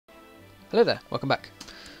Hello there, welcome back.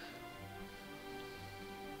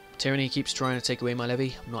 Tyranny keeps trying to take away my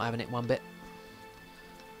levy. I'm not having it one bit.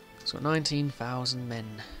 It's got 19,000 men.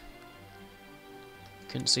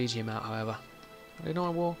 Couldn't siege him out, however. Are they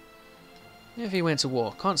not at war? If he went to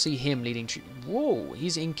war, can't see him leading troops. Whoa,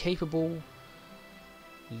 he's incapable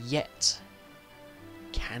yet.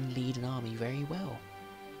 Can lead an army very well.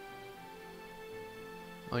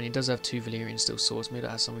 I mean, he does have 2 Valyrian steel swords. Maybe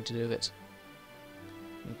that has something to do with it.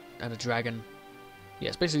 And a dragon. Yeah,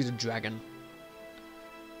 it's basically the dragon.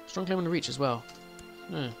 Strong claim on the reach as well.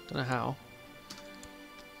 Don't know how.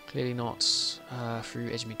 Clearly not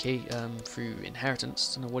through through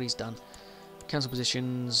inheritance. Don't know what he's done. Cancel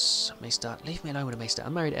positions. May start. Leave me alone with a May start.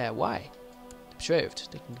 Unmarried heir. Why? They're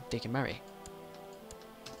betrothed. They can marry.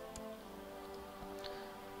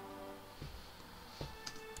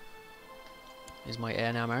 Is my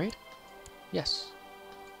heir now married? Yes.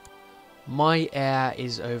 My heir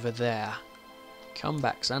is over there. Come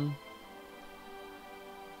back, son.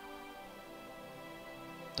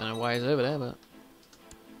 Don't know why he's over there, but...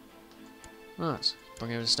 Right,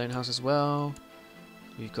 bring over the stone house as well.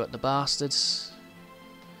 We've got the bastards.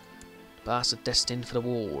 Bastard destined for the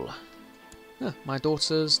wall. My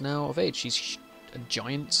daughter's now of age. She's a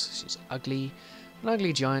giant. She's ugly. An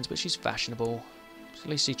ugly giant, but she's fashionable. So at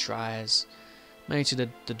least she tries. Married to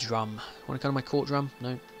the drum. Want to come to my court drum?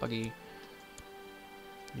 No, bugger you.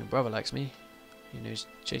 Your brother likes me. You know he's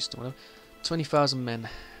chased or whatever. 20,000 men.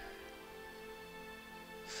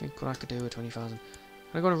 Think what I could do with 20,000.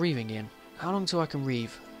 I got a reaving again. How long till I can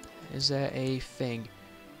reave? Is there a thing?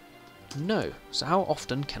 No. So how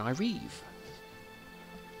often can I reave?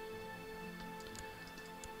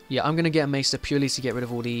 Yeah, I'm going to get a maester purely to get rid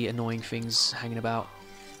of all the annoying things hanging about.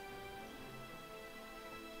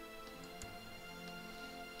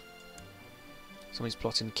 Somebody's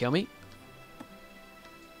plotting to kill me.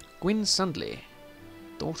 Gwyn Sundley,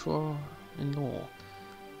 daughter-in-law.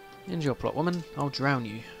 End your plot, woman. I'll drown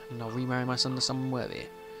you, and I'll remarry my son to someone worthy.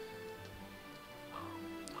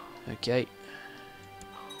 Okay.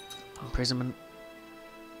 Imprisonment.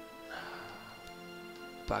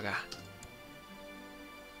 Bugger.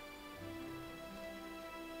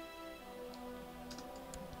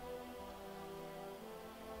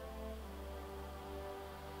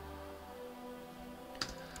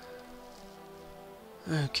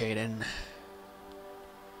 Okay then.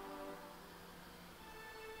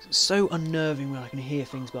 It's so unnerving when I can hear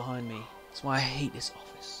things behind me. That's why I hate this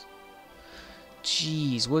office.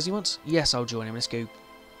 Jeez, what does he want? Yes, I'll join him. Let's go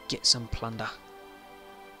get some plunder.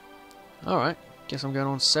 Alright, guess I'm going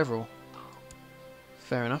on several.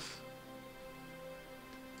 Fair enough.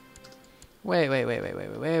 Wait, where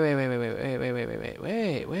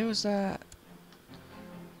was that?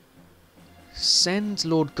 Send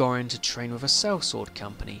Lord Gorin to train with a sellsword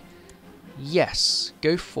company. Yes,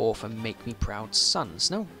 go forth and make me proud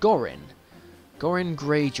sons. Now Gorin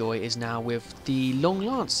Greyjoy is now with the Long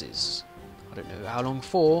Lances. I don't know how long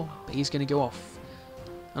for, but he's going to go off.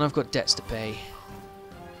 And I've got debts to pay.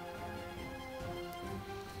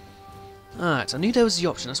 Alright, I knew there was the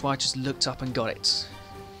option, that's why I just looked up and got it.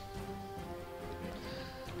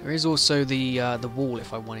 There is also the wall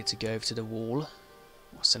if I wanted to go over to the wall.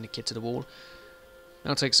 I'll send a kid to the wall.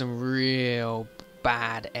 That'll take some real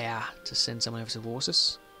bad air to send someone over to the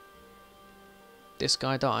Warsus. This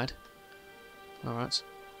guy died. Alright.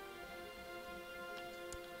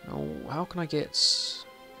 Oh, how can I get...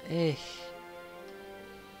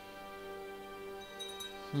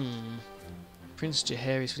 Prince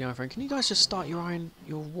Jaehaerys for the Iron Throne. Can you guys just start your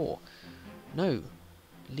war? No.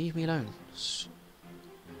 Leave me alone.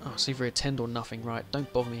 Oh, it's either attend or nothing. Right,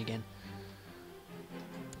 don't bother me again.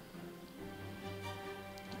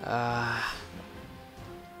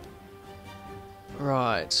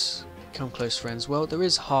 Right. Come close, friends. Well, there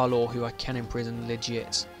is Harlaw who I can imprison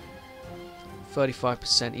legit.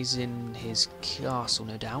 35%. He's in his castle,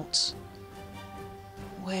 no doubt.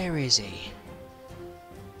 Where is he?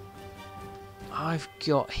 I've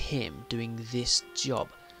got him doing this job.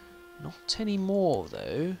 Not anymore,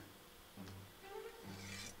 though.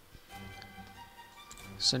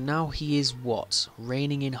 So now he is what?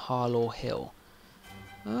 Reigning in Harlaw Hill.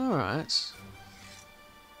 Alright.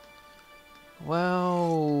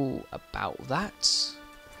 Well, about that.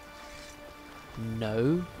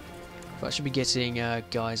 No. But I should be getting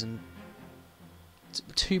guys and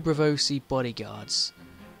 2 Bravosi bodyguards.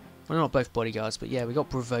 Well, not both bodyguards, but yeah, we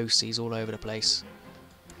got Bravosis all over the place.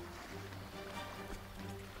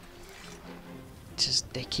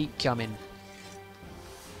 Just, they keep coming.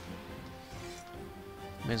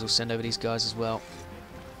 May as well send over these guys as well.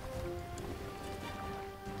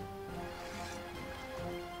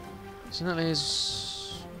 So that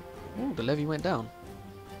is... Ooh, the levy went down.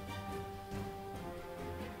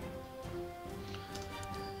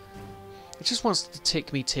 It just wants to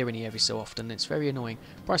tick me tyranny every so often. It's very annoying.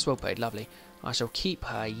 Price well paid, lovely. I shall keep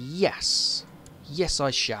her, yes. Yes,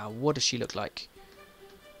 I shall. What does she look like?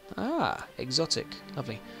 Ah, exotic.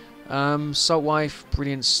 Lovely. Salt wife,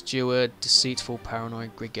 brilliant steward, deceitful,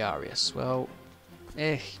 paranoid, gregarious. Well,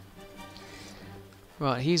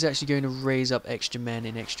 Right, he's actually going to raise up extra men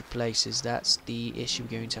in extra places. That's the issue we're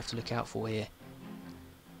going to have to look out for here.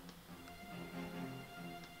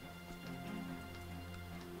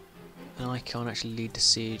 And I can't actually lead the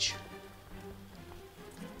siege.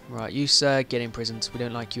 Right, you sir, get imprisoned. We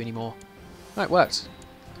don't like you anymore. Right, worked.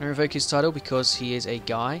 Can I revoke his title because he is a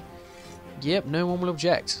guy? Yep, no one will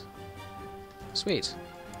object. Sweet.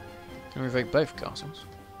 Can I revoke both castles?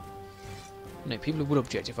 No, people would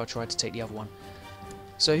object if I tried to take the other one.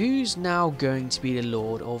 So who's now going to be the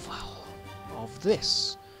lord of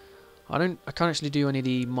this? I can't actually do any of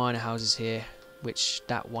the minor houses here, which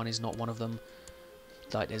that one is not one of them.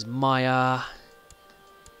 Like there's Maya.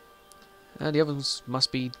 And the others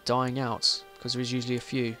must be dying out, because there is usually a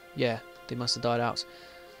few. Yeah, they must have died out.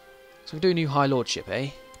 So we do a new High Lordship,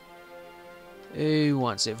 eh? Who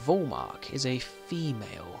wants it? Volmark is a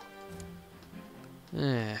female.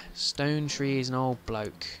 Stone Tree is an old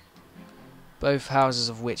bloke. Both houses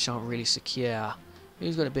of which aren't really secure.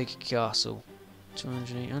 Who's got a big castle?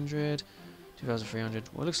 200, 800, 2,300.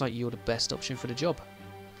 Well, it looks like you're the best option for the job.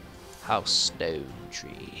 House Stone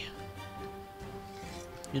Tree.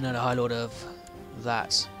 You're not a High Lord of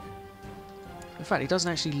that. In fact, he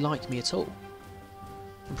doesn't actually like me at all.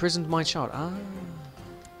 Imprisoned my child. Ah.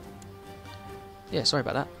 Yeah, sorry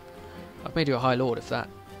about that. I've made you a High Lord if that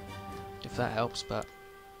helps, but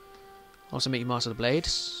I'll also make you Master of the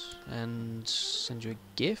Blades and send you a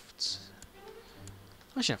gift.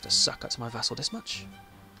 I shouldn't have to suck up to my vassal this much.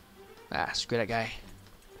 Ah, screw that guy.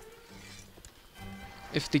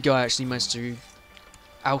 If the guy actually managed to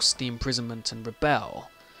oust the imprisonment and rebel,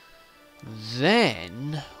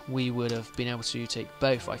 then we would have been able to take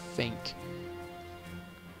both, I think.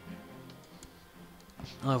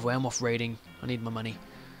 Either way, I'm off raiding. I need my money.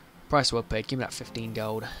 Price well paid. Give me that 15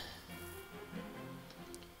 gold.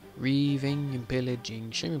 Reaving and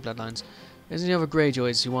pillaging. Show me bloodlines. There's any other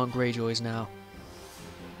Greyjoys who aren't Greyjoys now?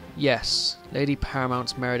 Yes. Lady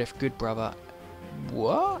Paramount Meredith, good brother.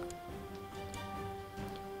 What?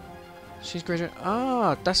 She's Greyjoy.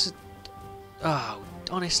 Ah, that's... Oh,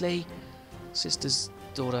 honestly. Sister's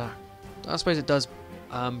daughter. I suppose it does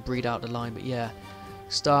breed out the line, but yeah.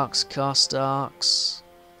 Starks, Carstarks.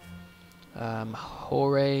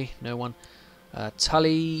 Hore, no one.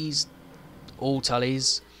 Tullys, all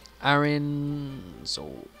Tullys. Arryns,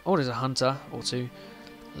 oh, there's a hunter or two.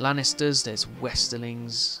 Lannisters, there's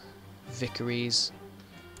Westerlings, Vicaries.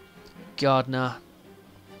 Gardner,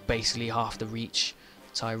 basically half the reach.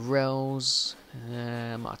 Tyrells,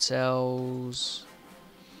 Martells.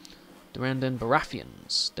 Durandon,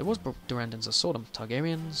 Baratheons. There was Durandons, I saw them.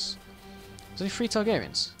 Targaryens. There's only 3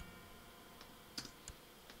 Targaryens.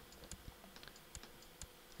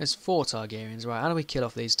 There's 4 Targaryens, right? How do we kill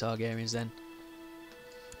off these Targaryens then?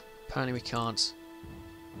 Apparently we can't.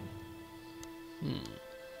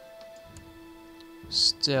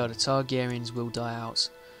 Still, the Targaryens will die out.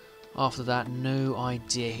 After that, no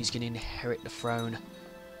idea who's going to inherit the throne.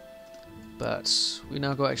 But we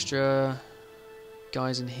now got extra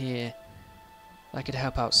guys in here. That could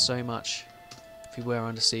help out so much if we were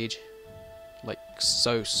under siege. Like,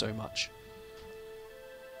 so much.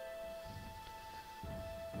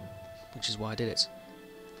 Which is why I did it.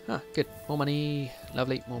 Ah, good. More money.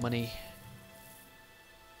 Lovely. More money.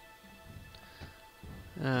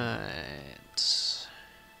 And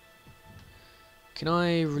can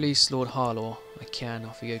I release Lord Harlaw? I can.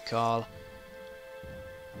 Off you go, Carl.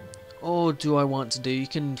 Or do I want to do... You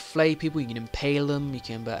can flay people, you can impale them, you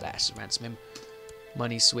can... But let's ransom him.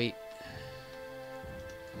 Money's sweet.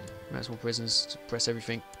 Ransom all prisoners. Suppress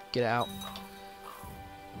everything. Get it out.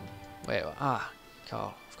 Wait, ah,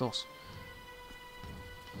 Carl, of course.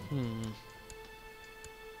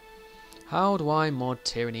 How do I mod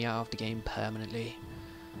tyranny out of the game permanently?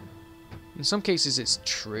 In some cases it's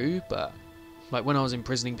true, but like when I was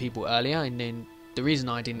imprisoning people earlier, and then the reason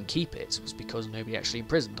I didn't keep it was because nobody actually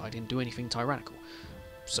imprisoned. I didn't do anything tyrannical,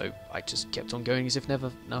 so I just kept on going as if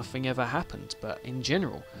nothing ever happened. But in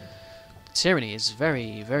general, tyranny is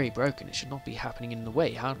very, very broken. It should not be happening in the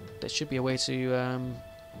way. There should be a way to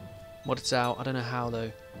mod it out. I don't know how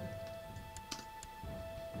though.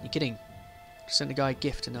 You're kidding. Just sent the guy a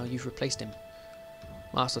gift and now you've replaced him.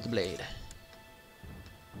 Master of the Blade.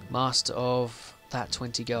 Master of that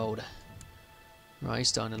 20 gold. Right, he's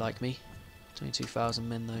starting to like me. 22,000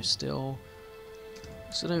 men though still.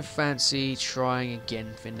 So I don't fancy trying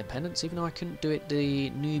again for independence, even though I couldn't do it the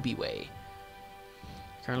newbie way.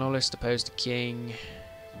 Crown Lawless deposed the king.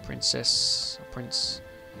 Princess. Prince.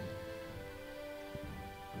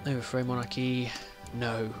 Overthrow monarchy.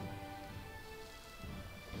 No.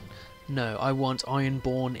 No, I want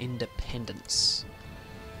Ironborn independence.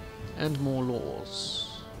 And more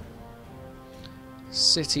laws.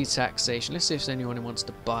 City taxation. Let's see if there's anyone who wants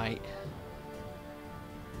to bite.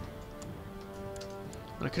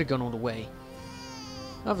 I could have gone all the way.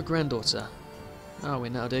 I have a granddaughter. Oh,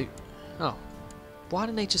 win, that'll do. Oh. Why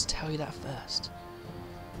didn't they just tell you that first?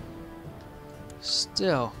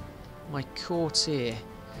 Still. My courtier.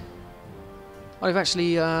 Oh, they've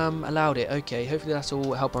actually allowed it. Okay, hopefully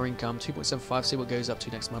that'll help our income. 2.75, see what goes up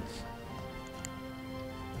to next month.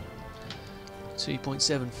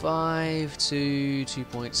 2.75 to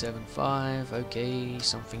 2.75. Okay,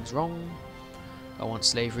 something's wrong. I want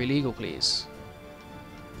slavery legal, please.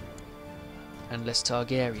 And less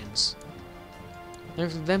Targaryens.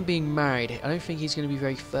 Them being married, I don't think he's going to be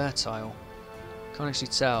very fertile. Can't actually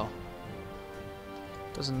tell.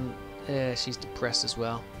 Doesn't... Yeah, she's depressed as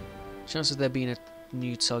well. Chances of there being a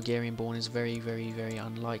new Targaryen born is very, very, very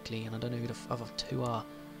unlikely, and I don't know who the other two are.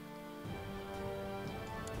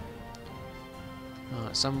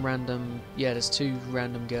 Alright, some random... Yeah, there's two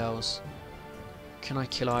random girls. Can I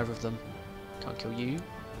kill either of them? Can't kill you.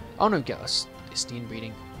 Oh no, girls. It's the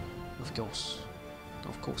inbreeding. Of course.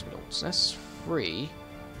 Of course, my lords. That's free.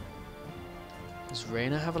 Does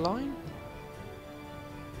Rhaena have a line?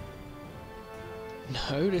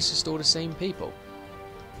 No, this is still the same people.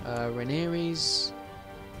 Rhaenyra's...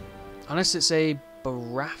 Unless it's a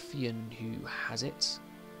Baratheon who has it.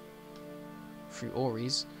 Through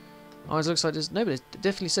Orys. Oh, it looks like there's... No, but it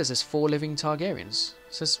definitely says there's 4 living Targaryens.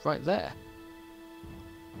 It says right there.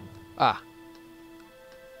 Ah.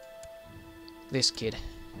 This kid.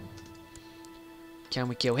 Can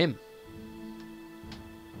we kill him?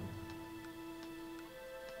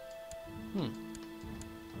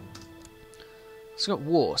 It's got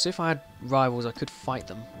war, so if I had rivals I could fight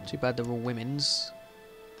them. Too bad they're all women's.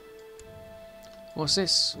 What's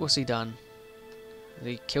this? What's he done? Has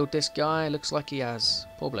he killed this guy? Looks like he has.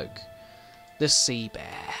 Poor bloke. The Sea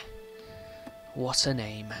Bear. What a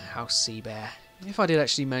name, House Sea Bear. If I did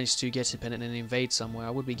actually manage to get independent and invade somewhere,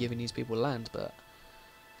 I would be giving these people land, but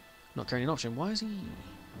not currently an option. Why is he...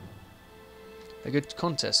 A good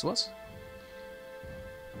contest, what?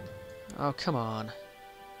 Oh, come on.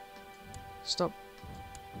 Stop.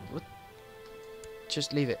 What?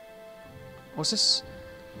 Just leave it. What's this?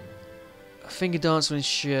 A finger dance will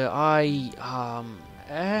ensure I've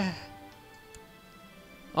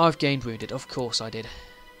gained wounded. Of course I did.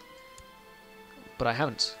 But I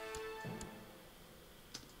haven't.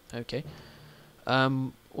 Okay.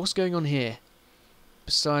 What's going on here?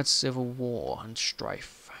 Besides civil war and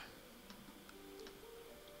strife.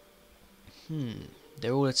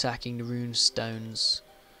 They're all attacking the rune stones.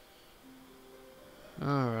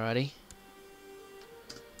 Alrighty.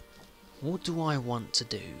 What do I want to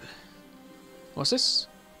do? What's this?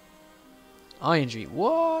 Eye injury.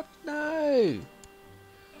 What? No!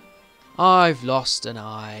 I've lost an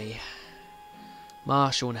eye.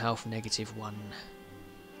 Martial and health -1.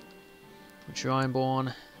 True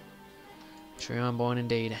Ironborn. True Ironborn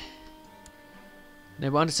indeed.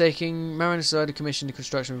 Noble undertaking. Marin decided to commission the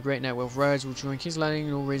construction of a great network of roads which will join King's Landing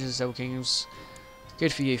and all regions of several kingdoms.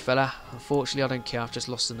 Good for you, fella. Unfortunately, I don't care. I've just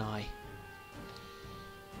lost an eye.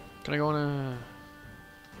 Can I go on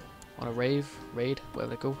a raid, whatever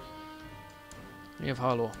they're called? We have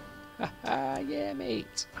Harlaw. Haha, yeah,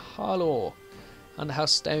 mate. Harlaw. Under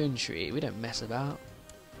House Stone Tree. We don't mess about.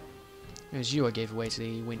 It was you I gave away to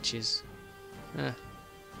the winches.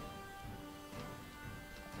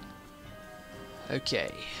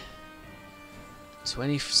 Okay.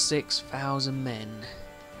 26,000 men.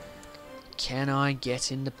 Can I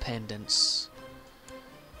get independence?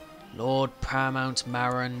 Lord Paramount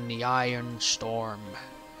Marin, the Iron Storm.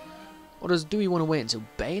 Or does Dewey want to wait until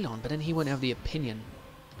Balon, but then he won't have the opinion?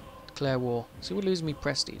 Declare war. So it would lose me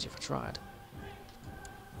prestige if I tried.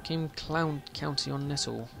 King Clown County on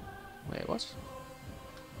Nettle. Wait, what?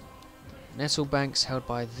 Nettle Bank's held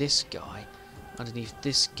by this guy, underneath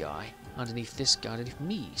this guy, underneath this guy, underneath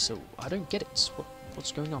me. So I don't get it.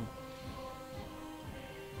 What's going on?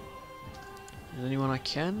 Is anyone I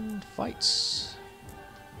can fight?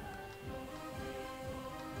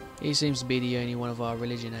 He seems to be the only one of our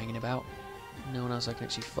religion hanging about. No one else I can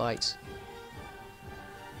actually fight.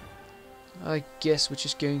 I guess we're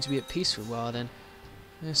just going to be at peace for a while then.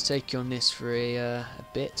 Let's take on this for a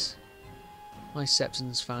bit. My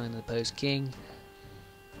Septon's found in the deposed king.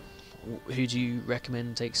 Who do you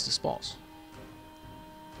recommend takes the spot?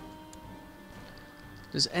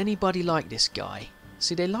 Does anybody like this guy?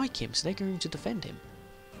 See, they like him, so they're going to defend him.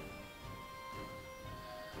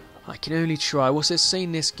 I can only try. What's it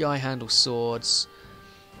saying? This guy handles swords.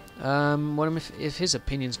 Well, if his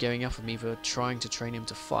opinion's going up for me for trying to train him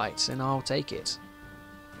to fight, then I'll take it.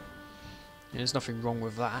 There's nothing wrong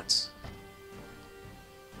with that.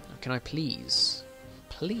 Can I please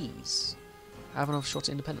have another shot at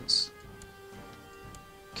independence?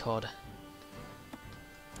 Cod.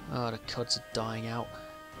 Oh, the cods are dying out.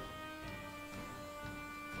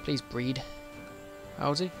 Please breed. How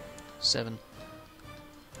old is he? 7.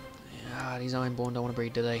 Ah, these Ironborn don't want to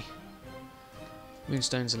breed, do they?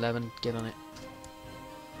 Moonstone's 11. Get on it.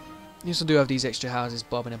 You also do have these extra houses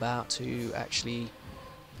bobbing about to actually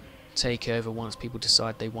take over once people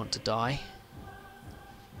decide they want to die.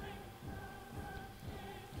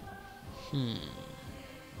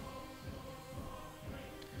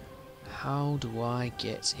 How do I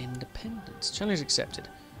get independence? Challenge accepted.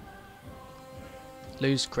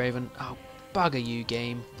 Lose Craven. Oh, bugger you,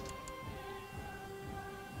 game.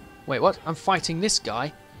 Wait, what? I'm fighting this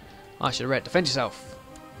guy? I should have read. Defend yourself.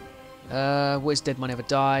 What is dead man never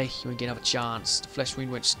die? You won't get another chance. The flesh wound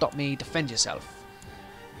won't stop me. Defend yourself.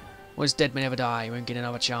 What is dead man never die? You won't get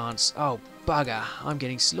another chance. Oh, bugger. I'm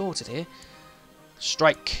getting slaughtered here.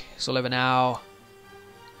 Strike. It's all over now.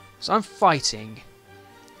 So I'm fighting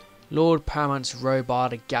Lord Paramount's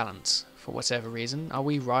Robard the Gallant. For whatever reason. Are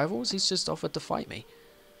we rivals? He's just offered to fight me.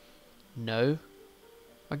 No.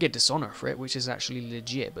 I get dishonour for it, which is actually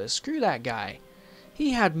legit, but screw that guy.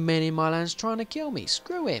 He had men in my lands trying to kill me.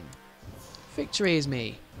 Screw him. Victory is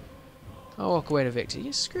me. I'll walk away to victory.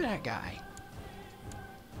 Yeah, screw that guy.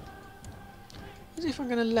 As if I'm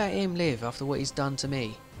going to let him live after what he's done to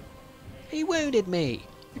me. He wounded me.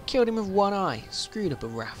 I killed him with one eye. Screw the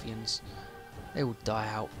Baratheons. They will die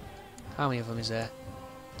out. How many of them is there?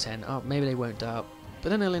 10. Oh, maybe they won't die out. But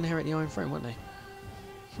then they'll inherit the Iron Throne, won't they?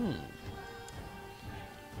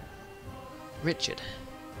 Richard.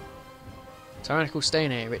 Tyrannical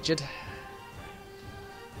stain, eh, Richard?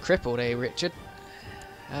 Crippled, eh, Richard?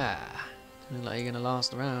 Ah. Look like you're going to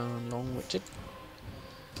last around long, Richard.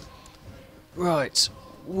 Right.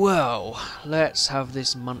 Well, let's have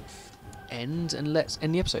this month end and let's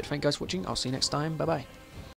end the episode. Thank you guys for watching. I'll see you next time. Bye-bye.